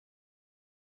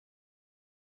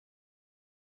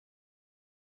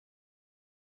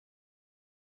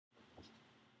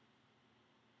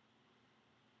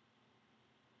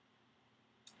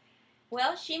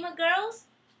Well, Shima girls,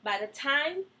 by the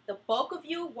time the bulk of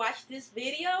you watch this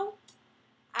video,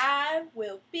 I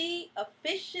will be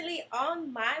officially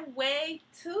on my way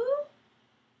to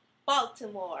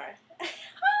Baltimore.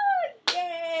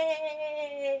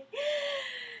 Yay!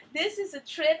 This is a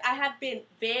trip I have been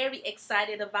very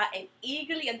excited about and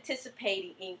eagerly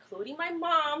anticipating, including my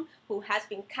mom, who has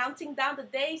been counting down the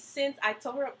days since I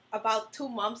told her about 2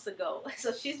 months ago.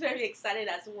 So she's very excited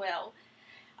as well.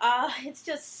 It's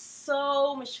just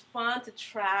so much fun to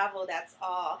travel, that's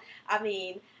all. I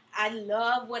mean, I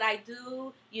love what I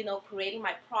do, you know, creating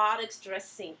my products,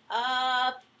 dressing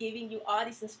up, giving you all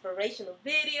these inspirational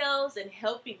videos, and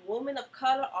helping women of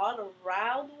color all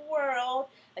around the world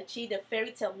achieve their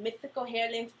fairy tale mythical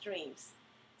hair length dreams.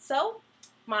 So,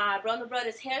 my Bronner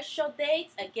Bros Hair Show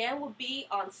dates again will be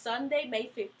on Sunday, May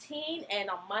 15,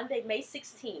 and on Monday, May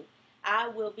 16. I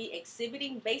will be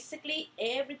exhibiting basically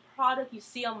every product you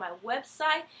see on my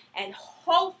website, and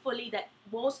hopefully that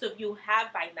most of you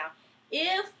have by now.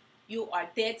 If you are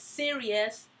dead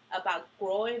serious about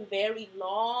growing very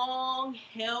long,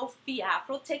 healthy,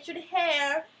 afro-textured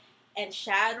hair and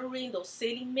shattering those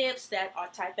silly myths that our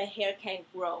type of hair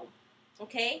can't grow,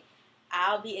 okay?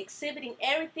 I'll be exhibiting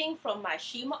everything from my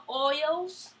Shima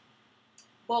oils,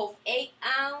 both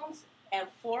 8-ounce and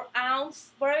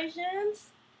 4-ounce versions.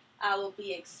 I will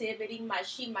be exhibiting my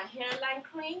Shima hairline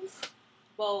creams,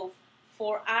 both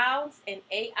 4-ounce and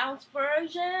 8-ounce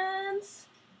versions.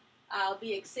 I'll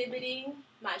be exhibiting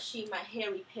my Shima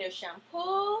Hair Repair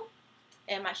Shampoo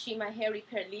and my Shima Hair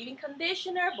Repair Leave-In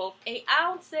Conditioner, both 8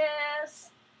 ounces.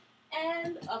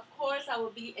 And of course, I will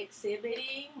be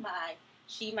exhibiting my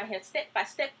Shima Hair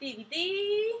Step-by-Step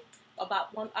DVD,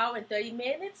 about 1 hour and 30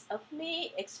 minutes of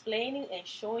me explaining and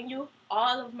showing you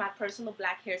all of my personal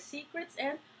black hair secrets,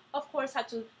 and of course how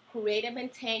to create and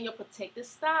maintain your protective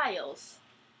styles.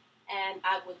 And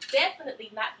I will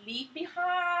definitely not leave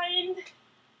behind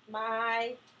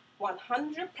my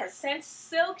 100%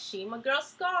 silk Shima Girl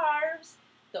scarves,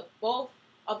 both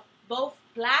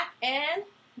black and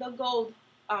the gold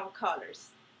colors.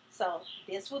 So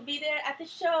this will be there at the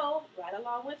show right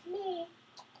along with me.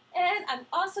 And I'm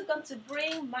also going to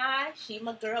bring my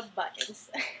Shima Girl buttons.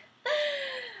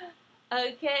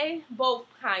 Okay, both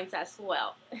kinds as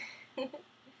well. Okay,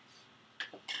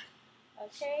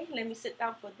 let me sit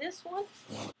down for this one.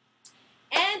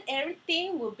 And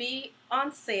everything will be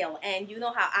on sale, and you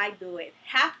know how I do it.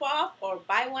 Half off or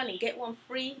buy one and get one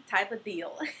free type of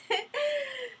deal.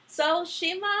 So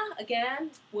Shima,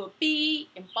 again, will be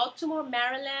in Baltimore,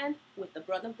 Maryland with the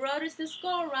Bronner Brothers this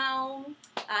go around.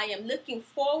 I am looking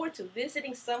forward to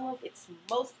visiting some of its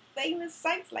most famous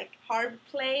sites like Harbor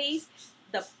Place,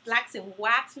 the Blacks in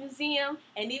Wax Museum,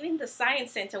 and even the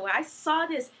Science Center, where I saw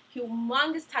this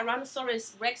humongous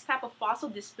Tyrannosaurus Rex type of fossil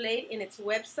displayed in its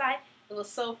website. It was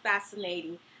so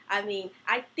fascinating. I mean,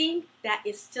 I think that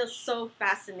is just so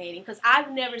fascinating because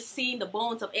I've never seen the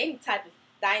bones of any type of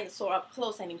dinosaur up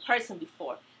close and in person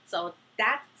before. So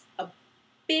that's a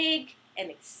big and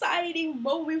exciting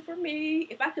moment for me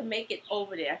if I could make it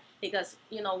over there, because,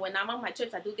 you know, when I'm on my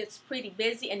trips, I do get pretty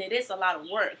busy and it is a lot of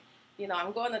work. You know,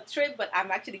 I'm going on a trip, but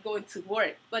I'm actually going to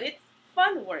work. But it's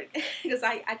fun work because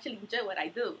I actually enjoy what I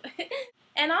do.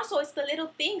 And also, it's the little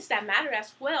things that matter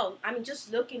as well. I mean, just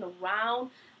looking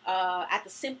around at the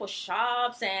simple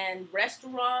shops and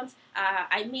restaurants.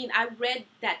 I mean, I read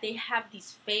that they have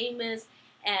these famous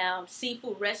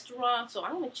seafood restaurants, so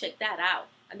I'm going to check that out.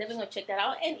 I'm definitely going to check that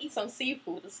out and eat some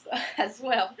seafood as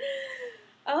well.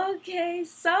 Okay,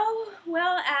 so,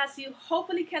 well, as you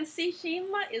hopefully can see,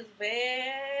 Shima is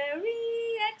very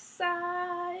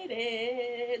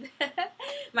excited.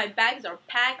 My bags are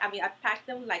packed. I mean, I packed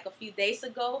them like a few days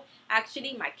ago.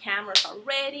 Actually, my cameras are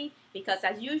ready because,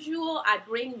 as usual, I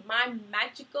bring my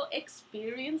magical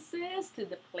experiences to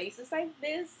the places I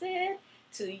visit,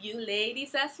 to you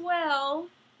ladies as well.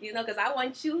 You know, because I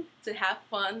want you to have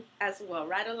fun as well,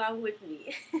 right along with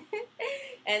me.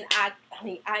 And I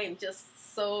mean, I am just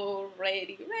so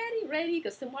ready,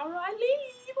 because tomorrow I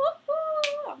leave.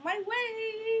 Woo-hoo, on my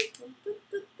way.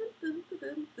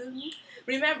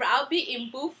 Remember, I'll be in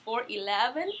booth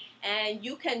 411, and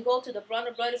you can go to the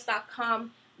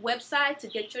BronnerBrothers.com website to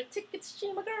get your tickets,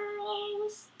 Shima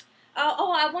girls.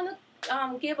 Oh, I want to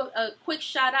give a quick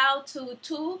shout out to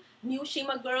 2 new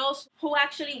Shima girls who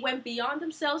actually went beyond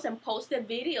themselves and posted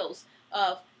videos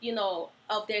of, you know,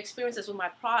 of their experiences with my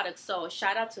products. So a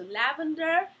shout out to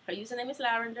Lavender, her username is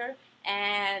Lavender,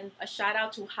 and a shout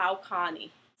out to How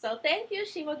Connie. So thank you,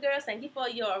 Shima girls. Thank you for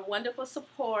your wonderful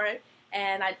support,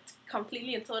 and I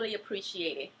completely and totally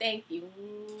appreciate it. Thank you.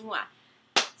 Mwah.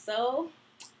 So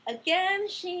Again,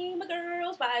 Shima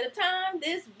girls, by the time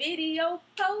this video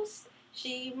posts,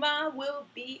 Shima will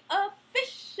be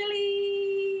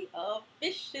officially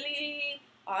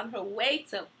on her way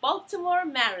to Baltimore,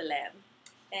 Maryland.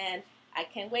 And I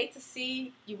can't wait to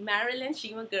see you Maryland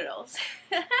Shima girls.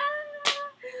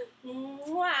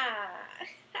 Mwah.